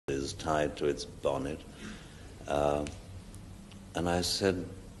was tied to its bonnet. And I said,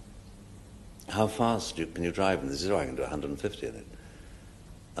 how fast can you drive in this? He said, oh, I can do 150 in it.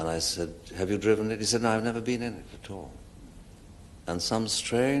 And I said, have you driven it? He said, no, I've never been in it at all. And some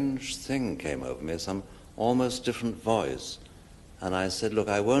strange thing came over me, some almost different voice. And I said, look,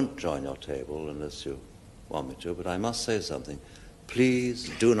 I won't join your table unless you want me to, but I must say something.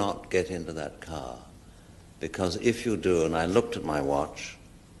 Please do not get into that car. Because if you do, and I looked at my watch,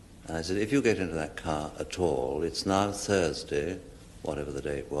 and I said, if you get into that car at all, it's now Thursday, whatever the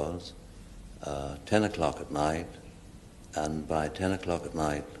date was, 10 o'clock at night, and by 10 o'clock at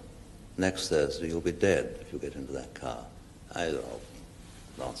night, next Thursday, you'll be dead if you get into that car. I said, oh,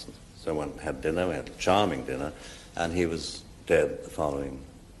 nonsense. So we had dinner, we had a charming dinner, and he was dead the following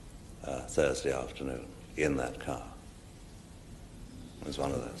Thursday afternoon in that car. It was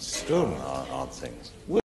one of those odd things.